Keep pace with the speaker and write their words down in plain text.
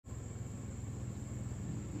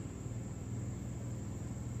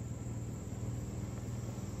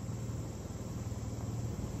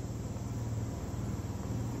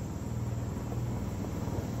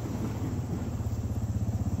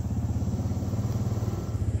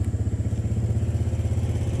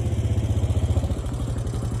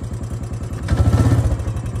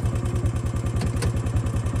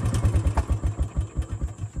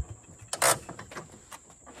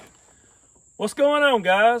What's going on,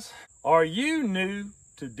 guys? Are you new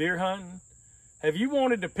to deer hunting? Have you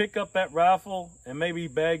wanted to pick up that rifle and maybe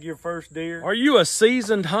bag your first deer? Are you a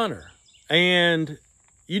seasoned hunter and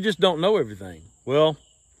you just don't know everything? Well,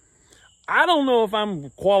 I don't know if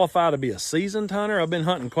I'm qualified to be a seasoned hunter. I've been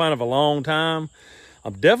hunting quite a long time.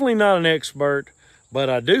 I'm definitely not an expert, but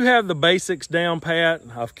I do have the basics down pat.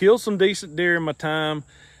 I've killed some decent deer in my time,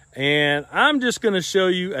 and I'm just going to show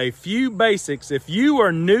you a few basics. If you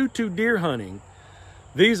are new to deer hunting,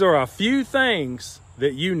 these are a few things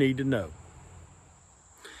that you need to know.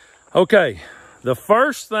 Okay, the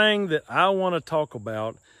first thing that I want to talk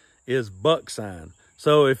about is buck sign.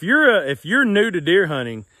 So if you're new to deer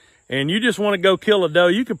hunting and you just want to go kill a doe,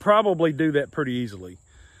 you could probably do that pretty easily.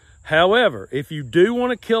 However, if you do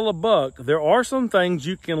want to kill a buck, there are some things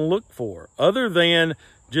you can look for other than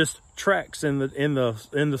just tracks in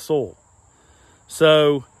the soil.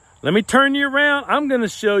 So let me turn you around. I'm going to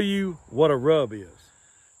show you what a rub is.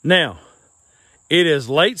 Now, it is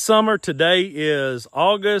late summer. Today is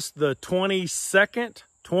August the 22nd,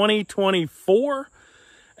 2024.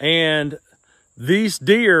 And these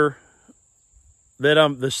deer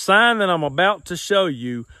the sign that I'm about to show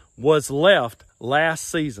you was left last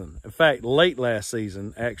season. In fact, late last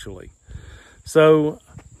season, actually. So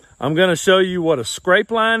I'm going to show you what a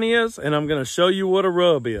scrape line is, and I'm going to show you what a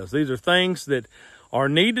rub is. These are things that are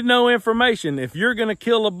need to know information if you're going to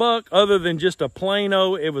kill a buck other than just a plain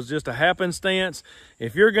old, it was just a happenstance.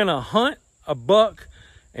 If you're going to hunt a buck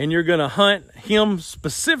and you're going to hunt him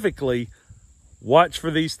specifically, watch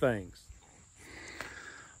for these things.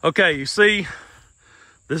 Okay, you see,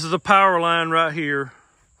 this is a power line right here,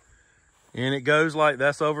 and it goes like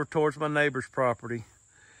that's over towards my neighbor's property.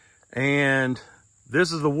 And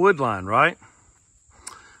this is the wood line, right?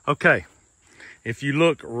 Okay, if you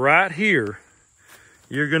look right here,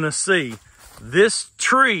 you're gonna see this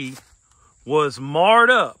tree was marred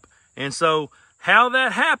up. And so how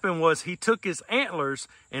that happened was he took his antlers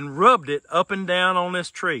and rubbed it up and down on this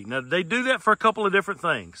tree. Now they do that for a couple of different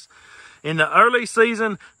things. In the early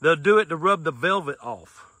season, they'll do it to rub the velvet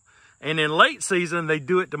off. And in late season, they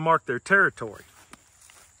do it to mark their territory.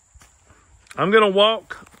 I'm gonna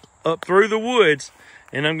walk up through the woods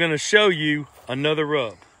and I'm gonna show you another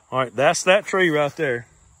rub. All right, that's that tree right there.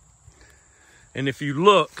 And if you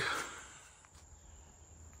look,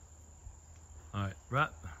 all right,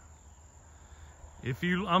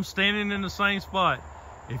 I'm standing in the same spot.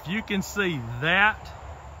 If you can see that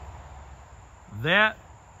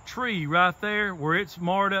tree right there where it's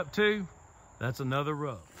marred up too, that's another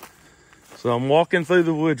rub. So I'm walking through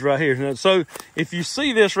the woods right here. Now, so if you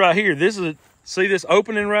see this right here, see this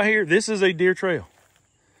opening right here? This is a deer trail.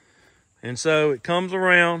 And so it comes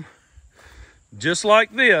around just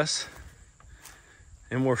like this,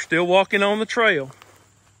 and we're still walking on the trail.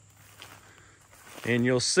 And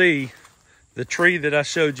you'll see the tree that I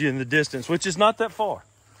showed you in the distance, which is not that far.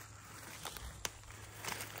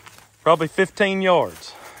 Probably 15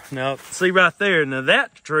 yards. Now, see right there, now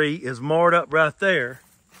that tree is marred up right there.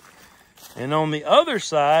 And on the other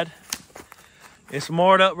side, it's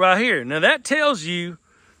marred up right here. Now that tells you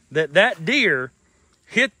that that deer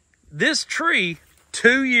hit this tree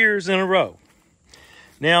 2 years in a row.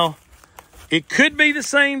 Now, it could be the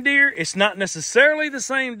same deer. It's not necessarily the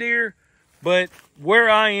same deer, but where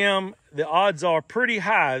I am, the odds are pretty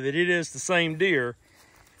high that it is the same deer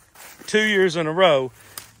 2 years in a row.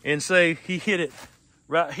 And say he hit it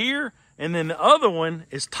right here, and then the other one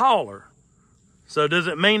is taller. So does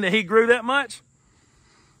it mean that he grew that much?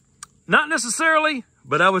 Not necessarily,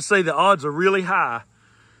 but I would say the odds are really high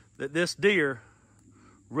that this deer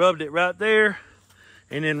rubbed it right there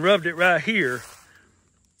and then rubbed it right here.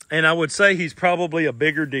 And I would say he's probably a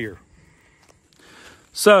bigger deer.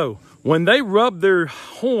 So when they rub their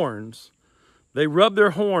horns on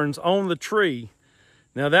the tree.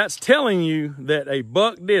 Now that's telling you that a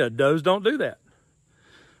buck did. Does don't do that.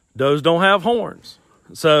 Does don't have horns.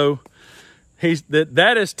 So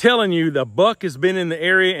that is telling you the buck has been in the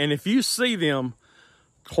area, and if you see them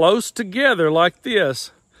close together like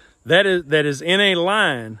this, that is in a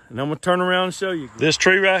line. And I'm gonna turn around and show you this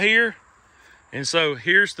tree right here. And so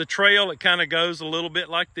here's the trail. It kind of goes a little bit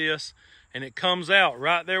like this, and it comes out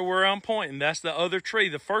right there where I'm pointing. That's the other tree,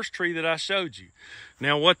 the first tree that I showed you.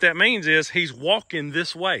 Now what that means is he's walking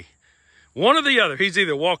this way. One or the other. He's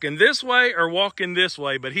either walking this way or walking this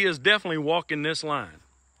way, but he is definitely walking this line.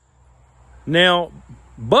 Now,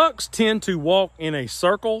 bucks tend to walk in a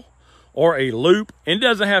circle or a loop. It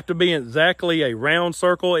doesn't have to be exactly a round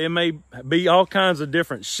circle. It may be all kinds of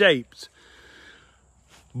different shapes,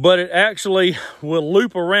 but it actually will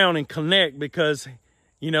loop around and connect because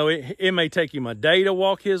You know, it may take him a day to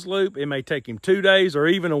walk his loop. It may take him 2 days or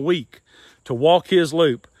even a week to walk his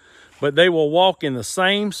loop. But they will walk in the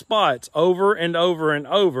same spots over and over and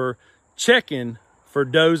over, checking for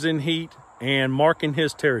does in heat and marking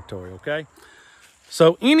his territory, okay?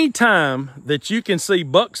 So anytime that you can see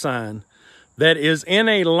buck sign that is in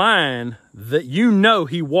a line that you know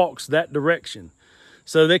he walks that direction.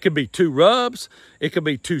 So there could be 2 rubs, it could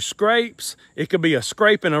be 2 scrapes, it could be a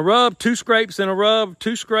scrape and a rub, 2 scrapes and a rub,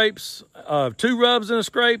 2 scrapes, 2 rubs and a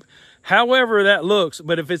scrape, however that looks.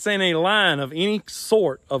 But if it's in a line of any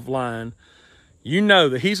sort of line, you know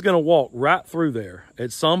that he's going to walk right through there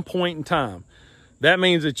at some point in time. That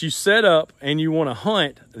means that you set up and you want to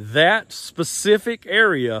hunt that specific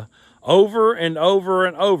area over and over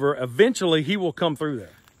and over. Eventually he will come through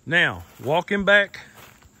there. Now, walking back,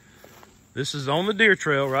 this is on the deer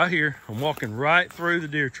trail right here. I'm walking right through the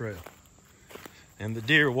deer trail. And the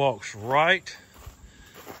deer walks right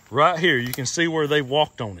here. You can see where they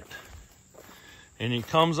walked on it. And he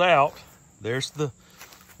comes out, there's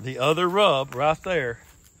the other rub right there.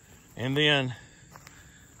 And then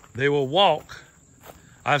they will walk.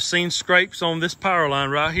 I've seen scrapes on this power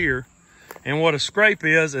line right here. And what a scrape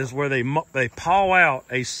is where they paw out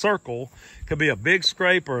a circle. Could be a big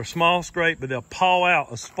scrape or a small scrape, but they'll paw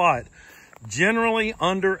out a spot, generally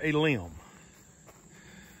under a limb.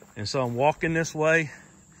 And so I'm walking this way.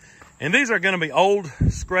 And these are gonna be old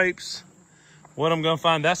scrapes. What I'm gonna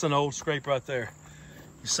find, that's an old scrape right there.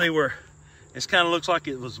 You see where it kind of looks like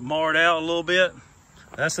it was marred out a little bit?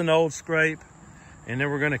 That's an old scrape. And then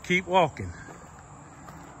we're gonna keep walking.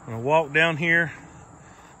 I'm gonna walk down here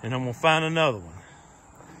and I'm gonna find another one.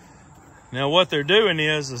 Now what they're doing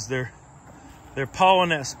is they're pawing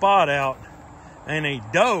that spot out, and a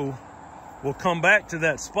doe will come back to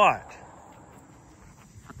that spot.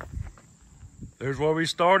 There's where we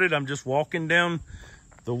started. I'm just walking down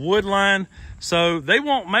the wood line. So they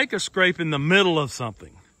won't make a scrape in the middle of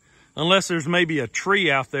something unless there's maybe a tree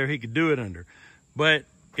out there he could do it under. But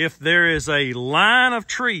if there is a line of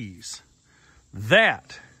trees,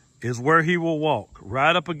 that is where he will walk,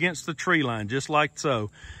 right up against the tree line, just like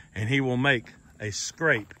so, and he will make a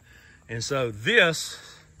scrape. And so this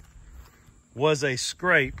was a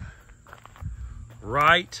scrape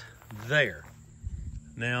right there.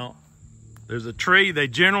 Now, there's a tree. They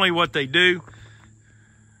generally, what they do,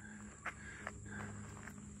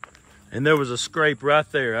 and there was a scrape right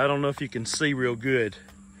there. I don't know if you can see real good,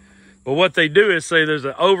 but what they do is say there's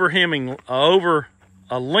an overhanging, over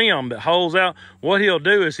a limb that holds out. What he'll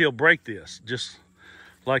do is he'll break this just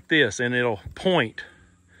like this, and it'll point.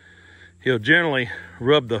 He'll generally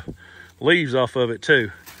rub the leaves off of it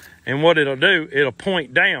too. And what it'll do, it'll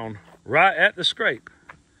point down right at the scrape.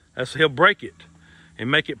 He'll break it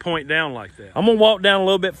and make it point down like that. I'm gonna walk down a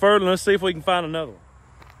little bit further and let's see if we can find another one.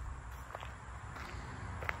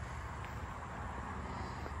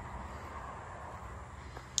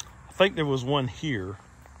 I think there was one here.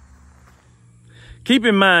 Keep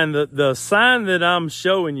in mind that the sign that I'm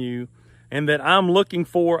showing you and that I'm looking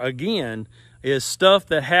for again is stuff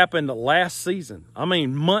that happened last season. I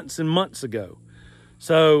mean, months and months ago.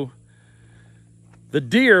 So the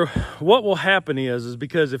deer, what will happen is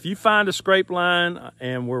because if you find a scrape line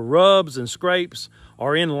and where rubs and scrapes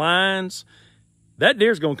are in lines, that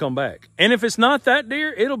deer's gonna come back. And if it's not that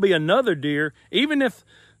deer, it'll be another deer. Even if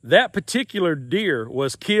that particular deer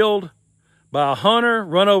was killed by a hunter,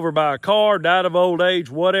 run over by a car, died of old age,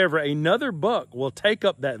 whatever, another buck will take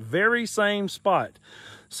up that very same spot.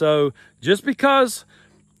 So just because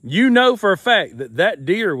you know for a fact that that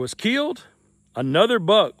deer was killed, another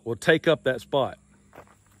buck will take up that spot.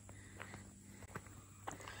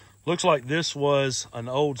 Looks like this was an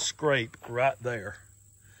old scrape right there.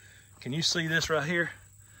 Can you see this right here?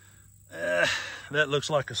 That looks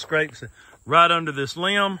like a scrape right under this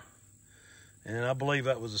limb. And I believe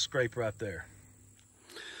that was a scrape right there.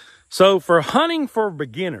 So for hunting for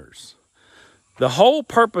beginners, the whole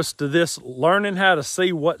purpose to this, learning how to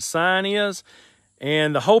see what sign is,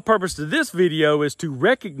 and the whole purpose to this video is to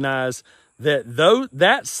recognize that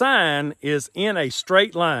that sign is in a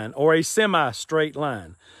straight line or a semi-straight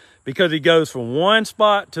line, because he goes from one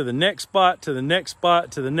spot to the next spot to the next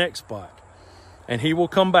spot to the next spot, and he will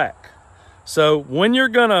come back. So when you're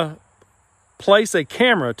gonna place a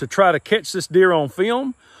camera to try to catch this deer on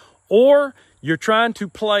film, or you're trying to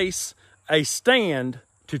place a stand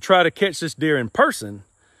to try to catch this deer in person,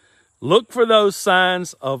 look for those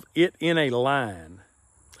signs of it in a line.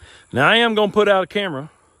 Now I am gonna put out a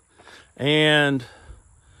camera, and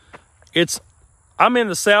I'm in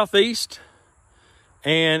the southeast,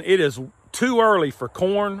 and it is too early for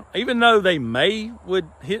corn, even though they would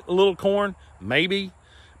hit a little corn, maybe,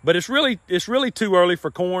 But it's really too early for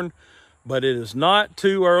corn, but it is not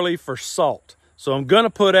too early for salt. So I'm gonna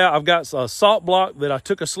put out, I've got a salt block that I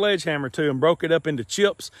took a sledgehammer to and broke it up into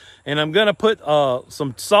chips. And I'm gonna put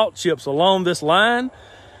some salt chips along this line,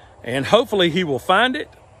 and hopefully he will find it.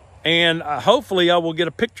 And hopefully I will get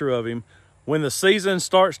a picture of him when the season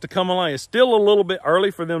starts to come along. It's still a little bit early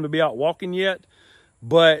for them to be out walking yet,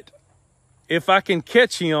 but if I can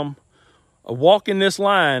catch him walking this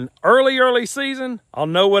line early season, I'll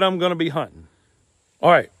know what I'm gonna be hunting. All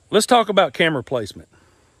right, let's talk about camera placement.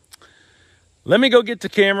 Let me go get the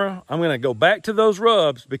camera. I'm gonna go back to those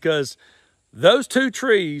rubs because those 2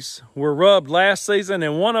 trees were rubbed last season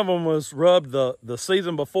and one of them was rubbed the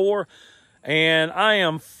season before. And I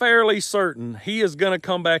am fairly certain he is gonna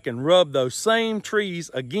come back and rub those same trees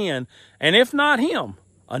again. And if not him,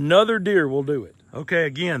 another deer will do it. Okay,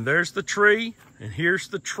 again, there's the tree and here's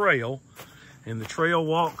the trail. And the trail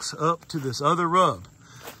walks up to this other rub.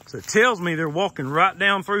 So it tells me they're walking right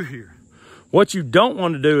down through here. What you don't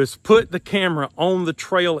want to do is put the camera on the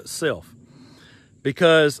trail itself,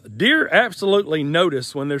 because deer absolutely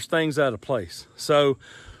notice when there's things out of place. So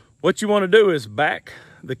what you want to do is back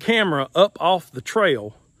the camera up off the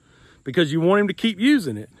trail, because you want him to keep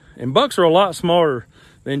using it. And bucks are a lot smarter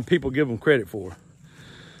than people give them credit for.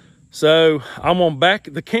 So I'm gonna back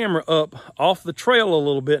the camera up off the trail a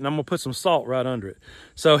little bit, and I'm gonna put some salt right under it.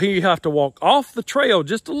 So he have to walk off the trail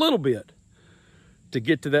just a little bit to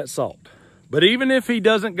get to that salt. But even if he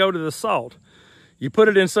doesn't go to the salt, you put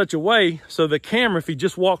it in such a way so the camera, if he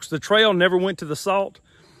just walks the trail, never went to the salt,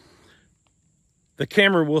 the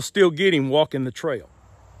camera will still get him walking the trail.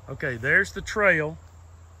 Okay, there's the trail.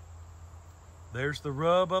 There's the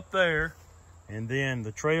rub up there. And then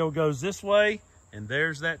the trail goes this way, and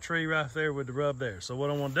there's that tree right there with the rub there. So what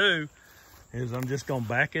I want to do is I'm just gonna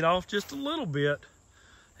back it off just a little bit,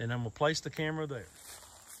 and I'm gonna place the camera there.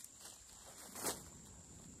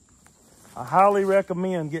 I highly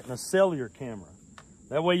recommend getting a cellular camera.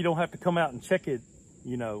 That way you don't have to come out and check it,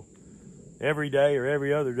 you know, every day or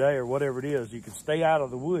every other day or whatever it is. You can stay out of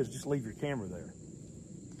the woods, just leave your camera there.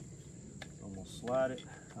 I'm gonna slide it.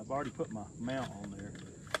 I've already put my mount on there.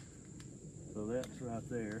 So that's right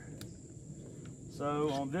there.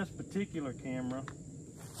 So on this particular camera,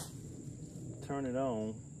 turn it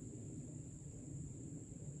on.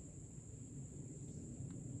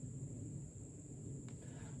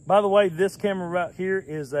 By the way, this camera right here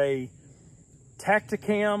is a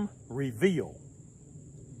Tactacam Reveal.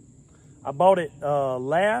 I bought it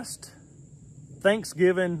last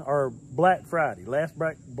Thanksgiving or Black Friday, last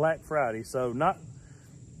Black Friday. So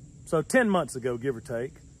 10 months ago, give or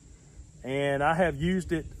take. And I have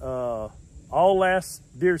used it all last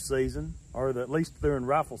deer season, or at least during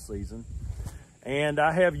rifle season. And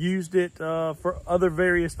I have used it for other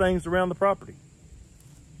various things around the property.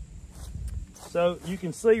 So you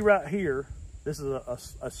can see right here, this is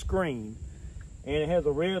a screen, and it has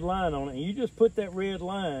a red line on it. And you just put that red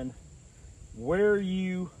line where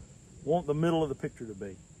you want the middle of the picture to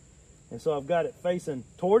be. And so I've got it facing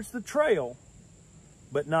towards the trail,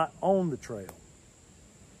 but not on the trail.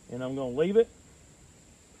 And I'm gonna leave it.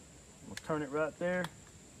 I'm gonna turn it right there.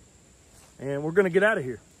 And we're gonna get out of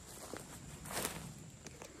here.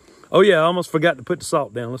 Oh yeah, I almost forgot to put the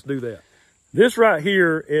salt down. Let's do that. This right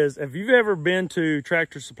here is, if you've ever been to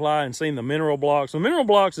Tractor Supply and seen the mineral blocks, the mineral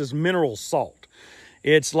blocks is mineral salt.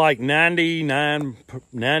 It's like 99,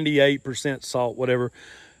 98% salt, whatever,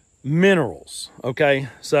 minerals, okay?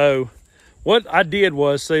 So what I did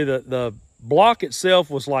was, see, the block itself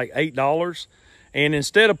was like $8. And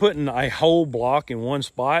instead of putting a whole block in one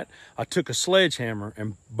spot, I took a sledgehammer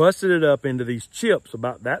and busted it up into these chips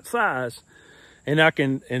about that size. And I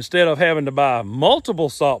can, instead of having to buy multiple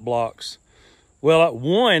salt blocks, well,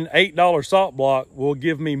 one $8 salt block will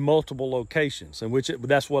give me multiple locations, and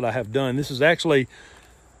that's what I have done. This is actually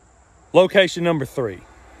location number 3.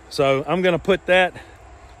 So I'm gonna put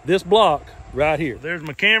this block right here. There's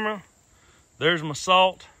my camera, there's my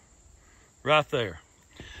salt right there.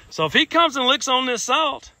 So if he comes and licks on this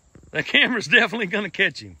salt, that camera's definitely gonna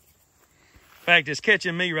catch him. In fact, it's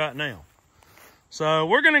catching me right now. So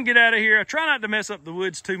we're gonna get out of here. I try not to mess up the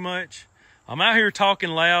woods too much. I'm out here talking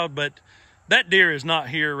loud, but that deer is not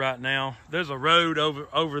here right now. There's a road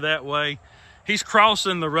over that way. He's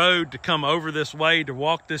crossing the road to come over this way to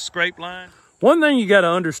walk this scrape line. One thing you got to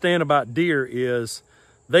understand about deer is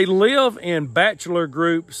they live in bachelor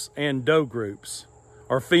groups and doe groups,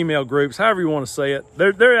 or female groups, however you want to say it.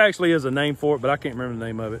 There actually is a name for it, but I can't remember the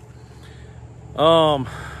name of it.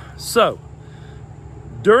 So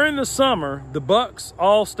during the summer, the bucks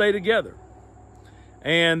all stay together.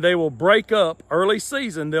 and they will break up early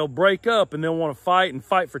season. They'll break up and they'll want to fight and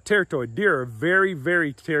fight for territory. Deer are very,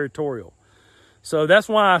 very territorial. So that's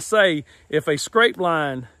why I say if a scrape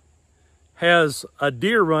line has a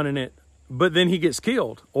deer running it, but then he gets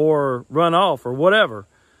killed or run off or whatever,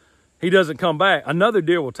 he doesn't come back, another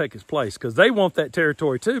deer will take his place, because they want that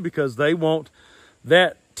territory too, because they want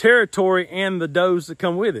that territory and the does that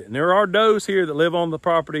come with it. And there are does here that live on the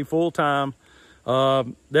property full time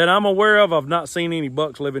that I'm aware of. I've not seen any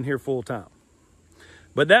bucks living here full time.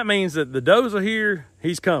 But that means that the does are here,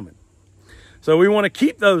 he's coming. So we want to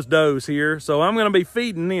keep those does here. So I'm going to be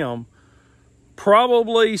feeding them.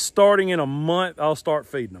 Probably starting in a month, I'll start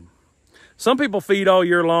feeding them. Some people feed all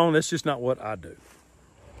year long. That's just not what I do.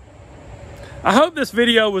 I hope this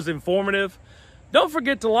video was informative. Don't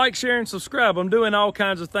forget to like, share, and subscribe. I'm doing all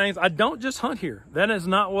kinds of things. I don't just hunt here. That is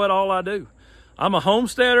not what all I do. I'm a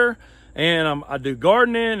homesteader, and I do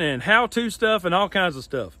gardening and how-to stuff and all kinds of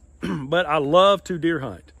stuff. But I love to deer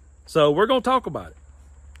hunt. So we're going to talk about it.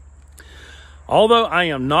 Although I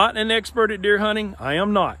am not an expert at deer hunting, I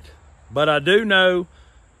am not. But I do know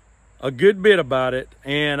a good bit about it,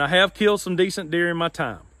 and I have killed some decent deer in my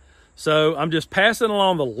time. So I'm just passing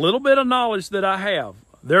along the little bit of knowledge that I have.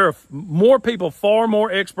 There are more people, far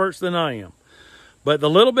more experts than I am. But the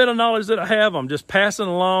little bit of knowledge that I have, I'm just passing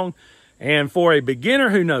along. And for a beginner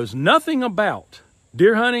who knows nothing about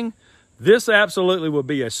deer hunting, this absolutely will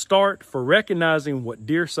be a start for recognizing what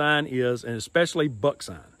deer sign is, and especially buck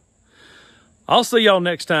sign. I'll see y'all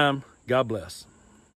next time. God bless.